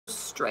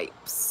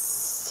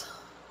stripes.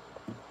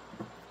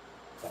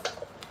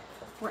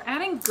 We're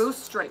adding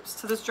ghost stripes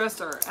to this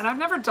dresser, and I've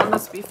never done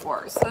this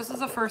before, so this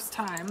is the first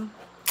time.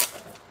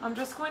 I'm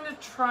just going to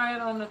try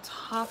it on the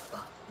top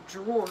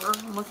drawer.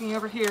 I'm looking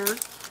over here.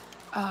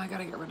 Oh, I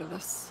gotta get rid of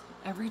this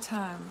every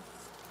time.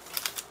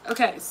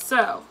 Okay,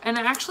 so, and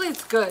actually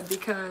it's good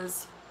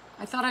because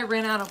I thought I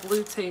ran out of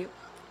blue tape,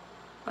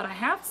 but I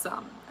have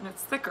some, and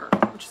it's thicker,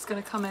 which is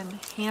gonna come in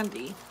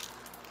handy.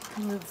 I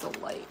can move the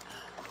light.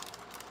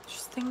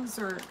 Just things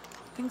are,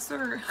 is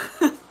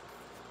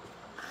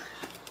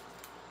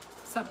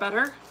that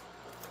better?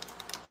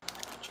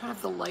 Try to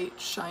have the light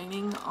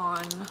shining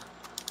on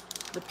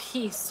the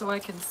piece so I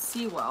can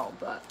see well,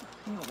 but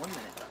hang on 1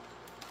 minute.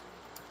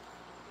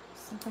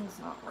 Something's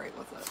not right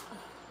with it.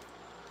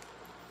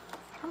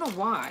 I don't know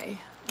why.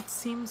 It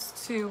seems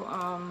to,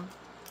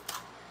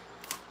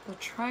 the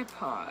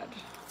tripod.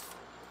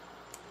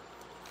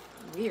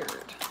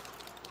 Weird.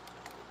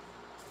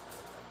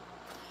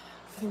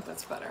 I think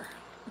that's better.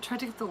 I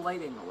tried to get the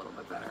lighting a little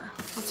bit better.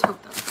 Let's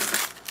hope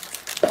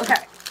that's better.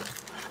 Okay.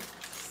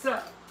 So.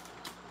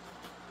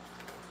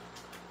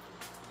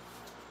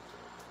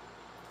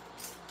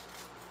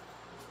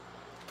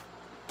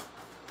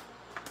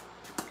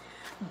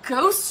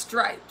 Ghost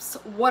stripes.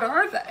 What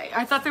are they?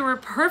 I thought they were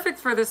perfect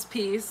for this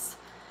piece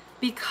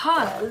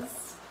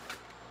because,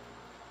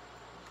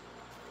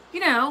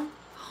 you know,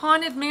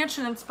 Haunted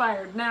Mansion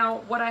inspired. Now,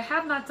 what I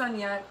have not done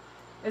yet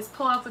is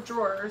pull out the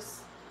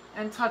drawers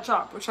and touch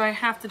up, which I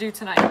have to do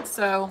tonight.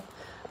 So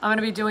I'm going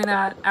to be doing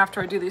that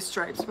after I do these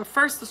stripes. But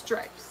first, the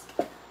stripes.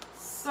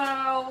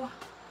 So,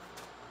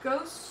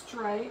 ghost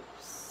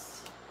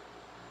stripes.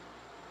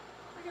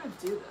 How am I going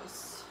to do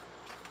this?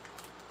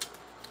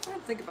 I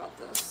didn't think about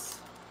this.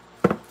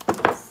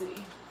 Let's see. Hang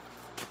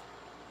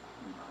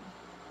on.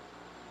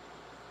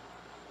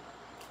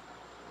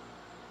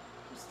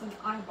 Just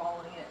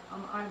eyeballing it.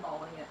 I'm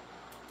eyeballing it.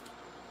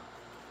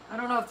 I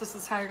don't know if this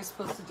is how you're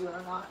supposed to do it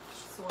or not.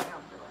 It's just the way I'm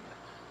doing it.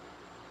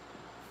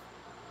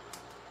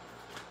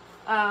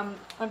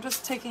 I'm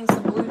just taking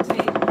some blue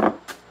tape.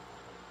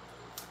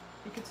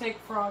 You could take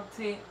frog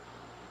tape.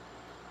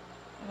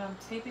 And I'm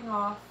taping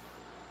off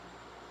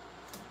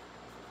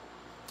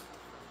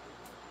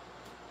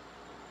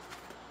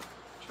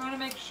trying to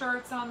make sure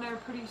it's on there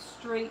pretty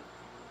straight.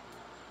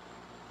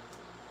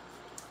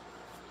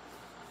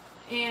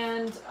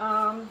 And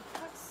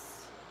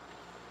that's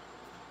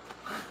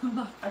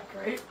not that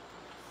great.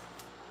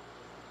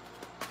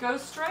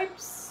 Ghost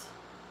stripes.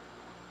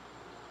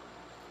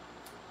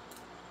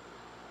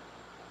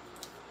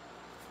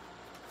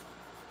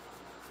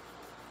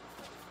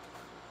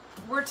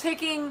 We're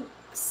taking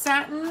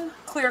satin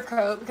clear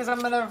coat because I'm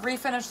going to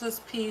refinish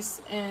this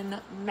piece in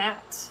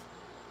matte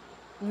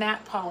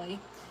poly.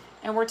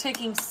 And we're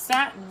taking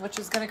satin, which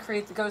is going to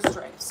create the ghost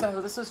stripe.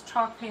 So this is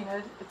chalk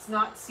painted. It's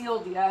not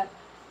sealed yet.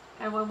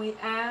 And when we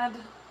add,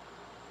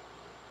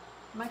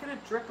 am I going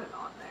to drip it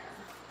on there?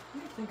 What do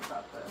you think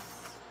about this?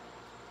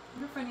 I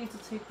wonder if I need to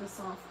take this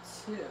off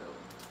too.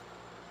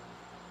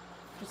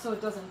 Just so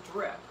it doesn't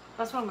drip.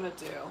 That's what I'm going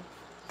to do.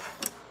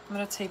 I'm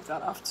going to tape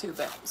that off too.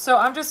 But so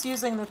I'm just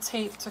using the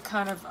tape to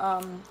kind of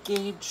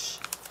gauge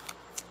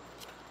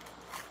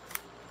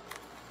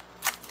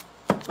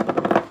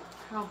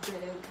how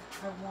big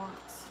I want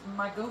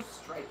my ghost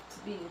stripe to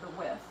be, the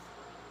width.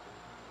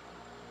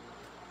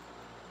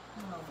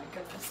 Oh my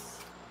goodness.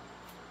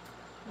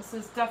 This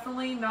is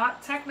definitely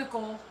not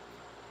technical.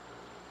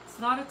 It's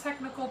not a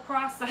technical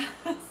process.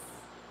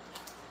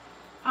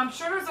 I'm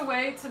sure there's a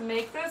way to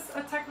make this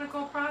a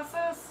technical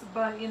process,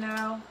 but you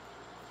know,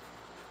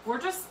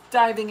 we're just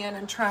diving in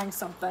and trying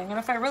something. And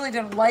if I really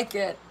didn't like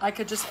it, I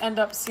could just end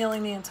up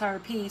sealing the entire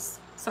piece.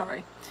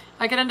 Sorry.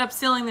 I could end up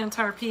sealing the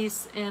entire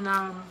piece in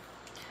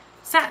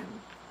satin.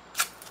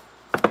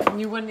 And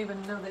you wouldn't even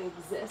know they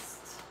exist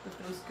if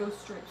those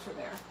ghost stripes are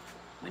there.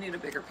 I need a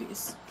bigger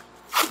piece.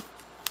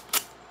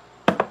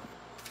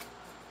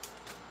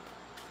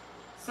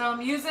 So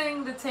I'm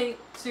using the tape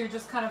to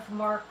just kind of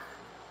mark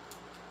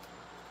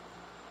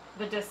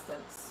the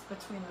distance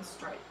between the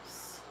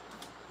stripes.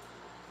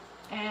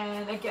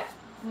 And again,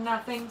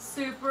 nothing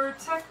super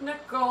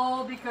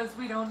technical because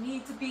we don't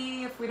need to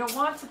be if we don't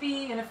want to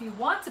be. And if you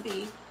want to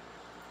be,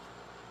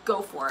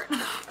 go for it.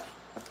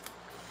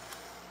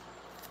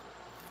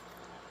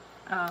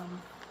 I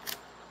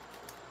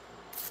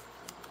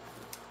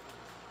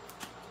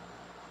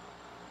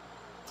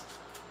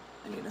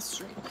need a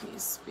straight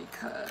piece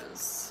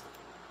because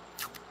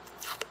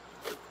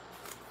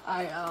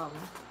I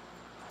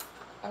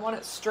want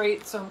it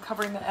straight, so I'm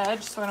covering the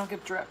edge so I don't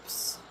get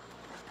drips.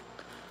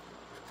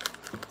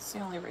 That's the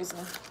only reason.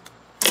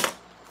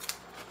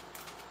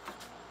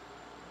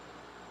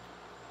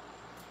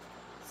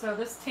 So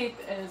this tape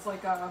is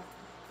like a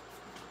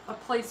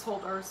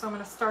placeholder, so I'm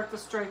going to start the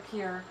stripe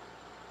here.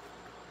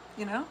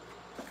 You know?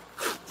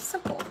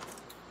 Simple.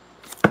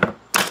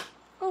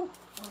 Oh,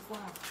 that was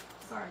loud.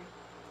 Sorry.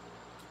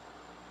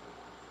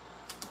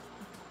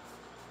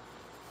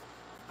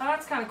 Oh,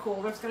 that's kind of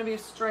cool. There's going to be a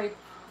stripe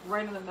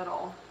right in the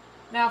middle.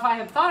 Now, if I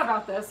had thought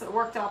about this, it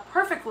worked out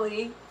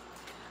perfectly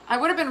I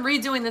would have been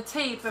redoing the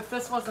tape if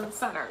this wasn't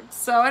centered.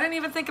 So I didn't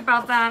even think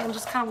about that and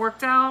just kind of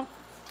worked out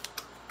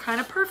kind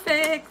of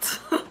perfect.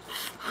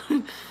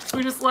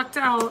 We just lucked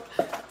out.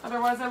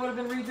 Otherwise I would have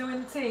been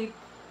redoing the tape.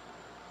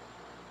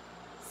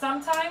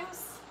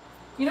 Sometimes,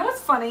 you know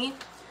what's funny?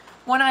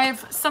 When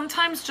I've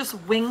sometimes just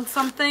winged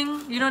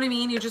something, you know what I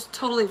mean? You just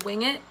totally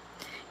wing it.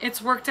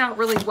 It's worked out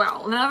really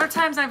well. And then other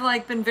times I've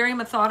like been very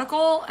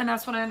methodical and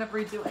that's when I end up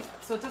redoing it.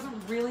 So it doesn't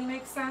really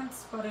make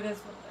sense, but it is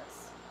what it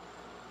is.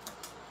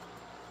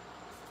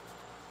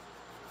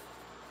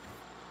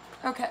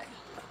 Okay.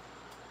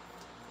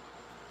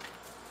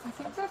 I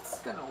think that's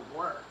gonna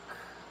work.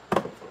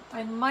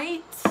 I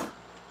might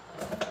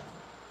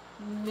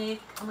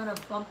I'm gonna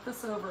bump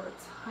this over a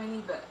tiny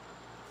bit,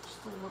 just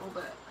a little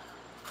bit.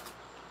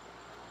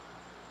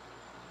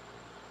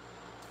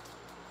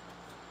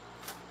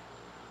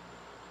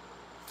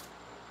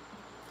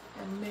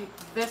 And make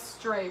this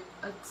stripe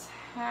a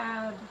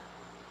tad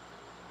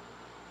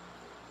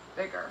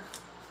bigger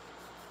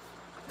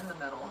in the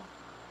middle.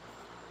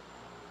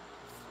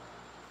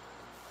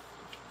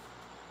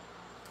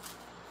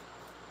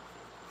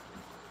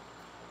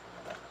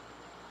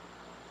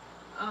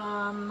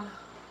 I'm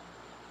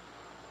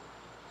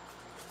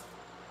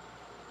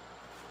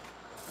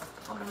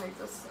gonna make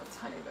this a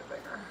tiny bit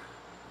bigger.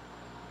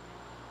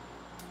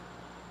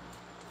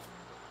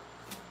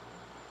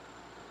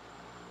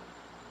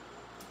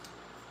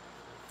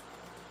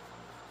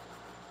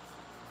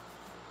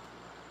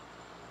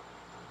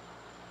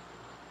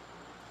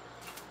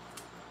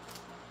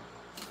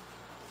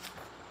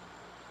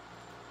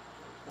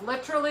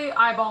 Literally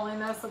eyeballing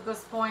this at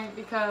this point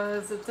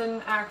because it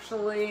didn't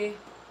actually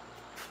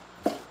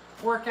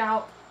work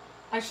out.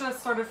 I should have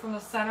started from the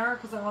center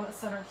because I want it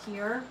centered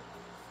here.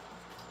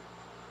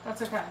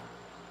 That's okay.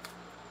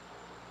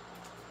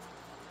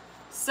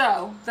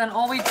 So then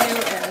all we do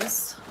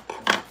is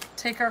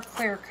take our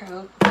clear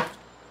coat.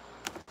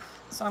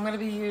 So I'm going to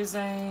be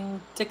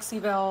using Dixie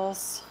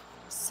Belle's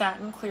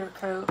Satin Clear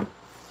Coat.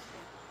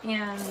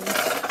 And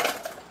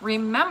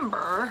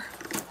remember,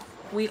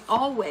 we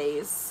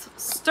always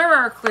stir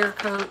our clear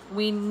coat.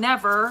 We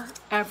never,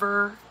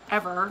 ever,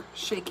 ever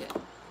shake it.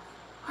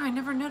 Oh, I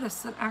never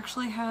noticed it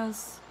actually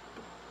has,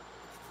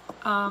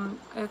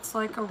 it's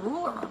like a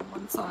ruler on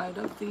one side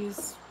of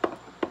these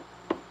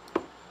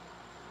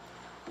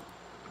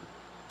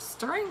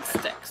stirring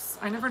sticks.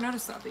 I never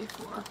noticed that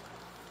before.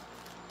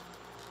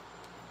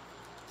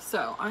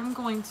 So I'm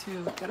going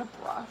to get a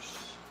brush.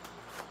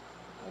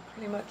 I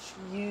pretty much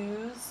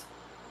use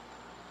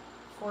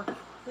for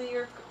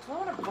clear. Do I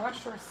want a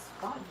brush or a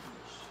sponge?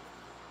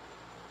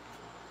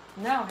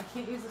 No, I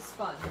can't use a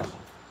sponge.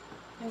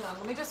 Hang on,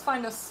 let me just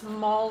find a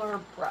smaller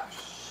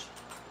brush.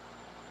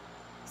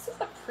 This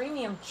is a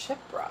premium chip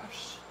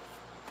brush.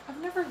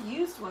 I've never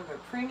used one of their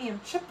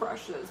premium chip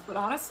brushes, but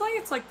honestly,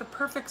 it's like the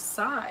perfect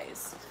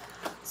size.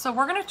 So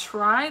we're gonna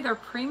try their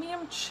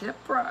premium chip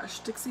brush,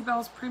 Dixie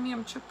Belle's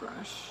premium chip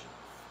brush.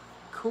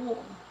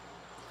 Cool.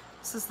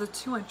 This is the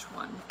 2-inch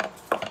one.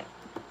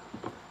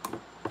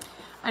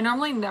 I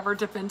normally never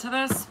dip into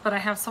this, but I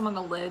have some on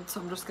the lid, so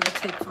I'm just gonna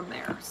take from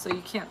there. So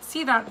you can't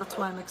see that, that's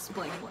why I'm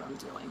explaining what I'm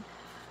doing.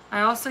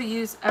 I also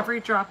use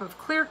every drop of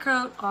clear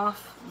coat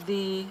off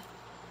the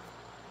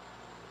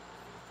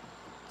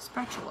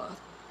spatula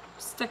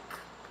stick,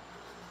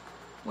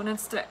 wooden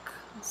stick.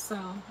 So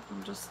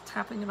I'm just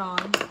tapping it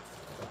on.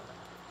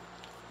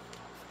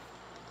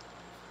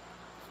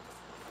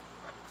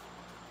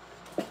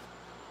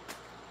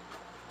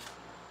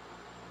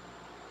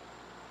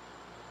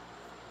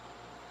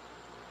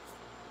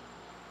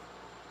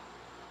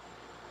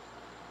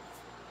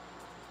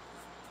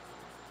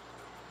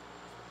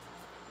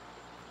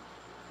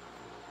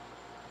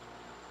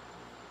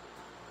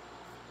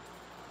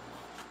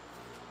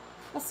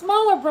 A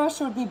smaller brush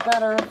would be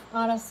better,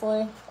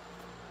 honestly.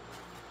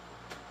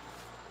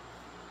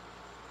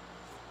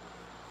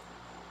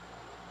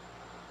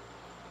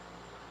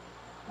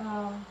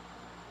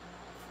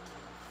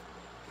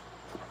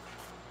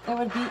 It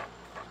would be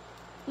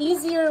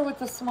easier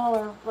with a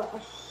smaller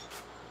brush,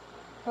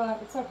 but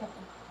it's okay.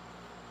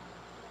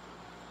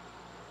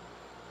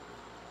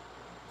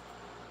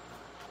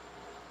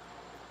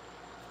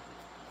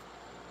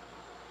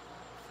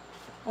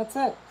 That's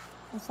it.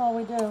 That's all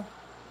we do.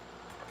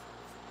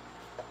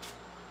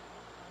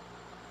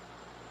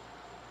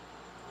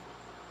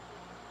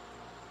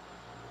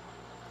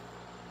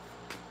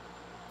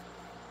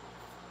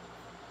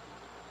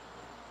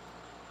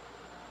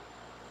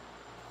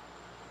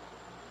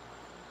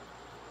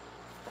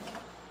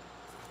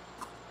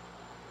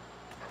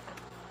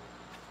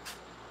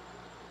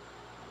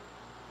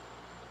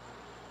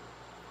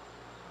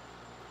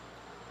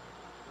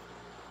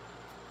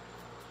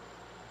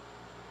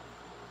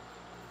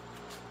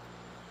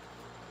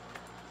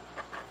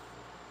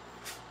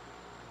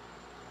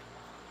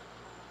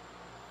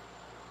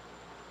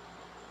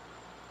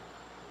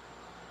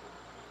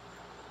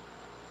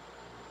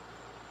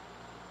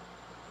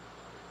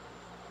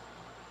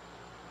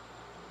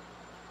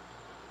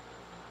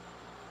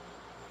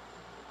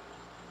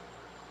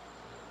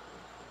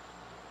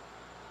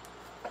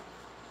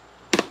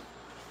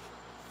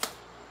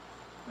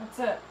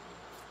 That's it.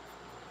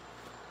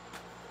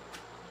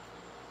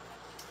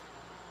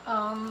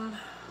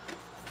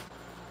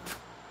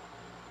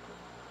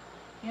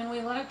 And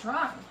we let it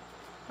dry.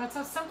 That's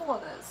how simple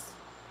it is.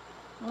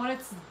 When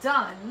it's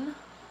done,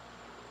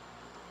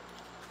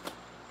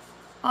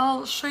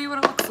 I'll show you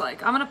what it looks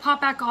like. I'm gonna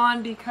pop back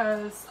on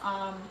because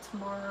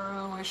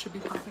tomorrow I should be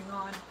popping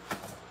on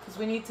because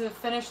we need to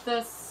finish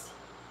this,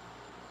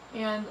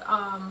 and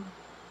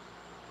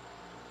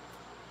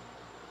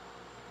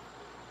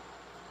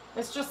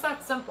it's just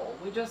that simple.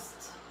 We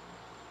just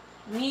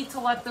need to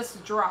let this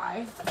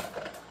dry.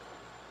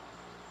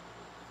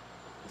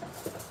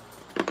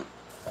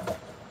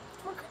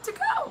 We're good to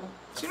go.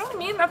 Do you know what I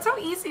mean? That's how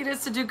easy it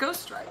is to do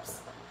ghost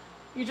stripes.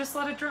 You just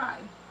let it dry.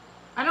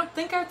 I don't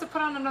think I have to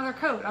put on another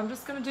coat. I'm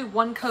just going to do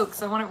one coat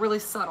because I want it really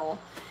subtle.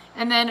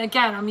 And then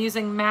again, I'm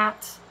using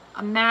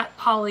a matte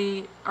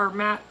poly or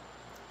matte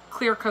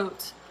clear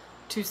coat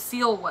to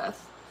seal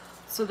with.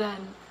 So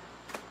then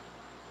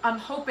I'm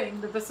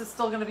hoping that this is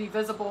still going to be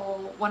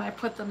visible when I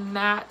put the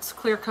matte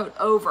clear coat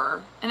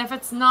over. And if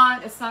it's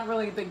not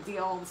really a big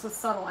deal. This is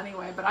subtle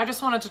anyway, but I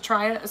just wanted to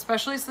try it,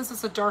 especially since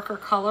it's a darker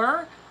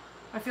color.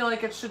 I feel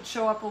like it should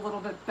show up a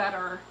little bit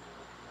better.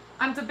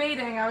 I'm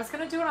debating. I was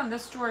going to do it on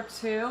this drawer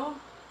too.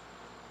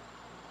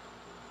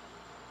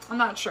 I'm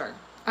not sure.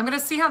 I'm going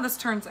to see how this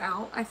turns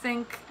out, I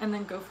think, and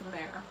then go from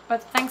there.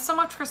 But thanks so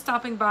much for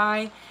stopping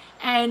by.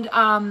 And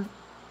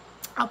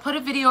I'll put a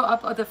video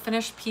up of the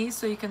finished piece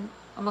so you can,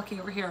 I'm looking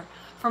over here,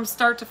 from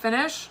start to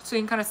finish so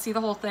you can kind of see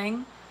the whole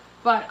thing.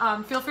 But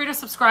feel free to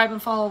subscribe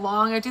and follow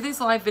along. I do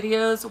these live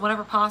videos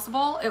whenever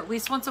possible, at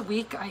least once a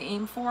week I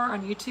aim for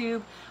on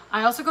YouTube.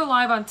 I also go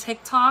live on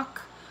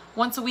TikTok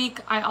once a week.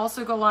 I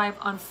also go live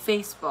on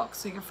Facebook,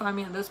 so you can find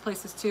me in those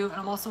places too, and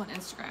I'm also on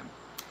Instagram.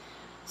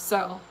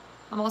 So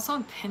I'm also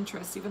on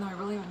Pinterest, even though I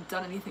really haven't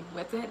done anything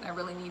with it. I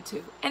really need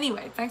to.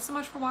 Anyway, thanks so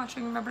much for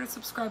watching. Remember to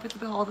subscribe, hit the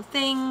bell, all the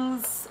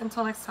things.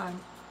 Until next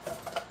time.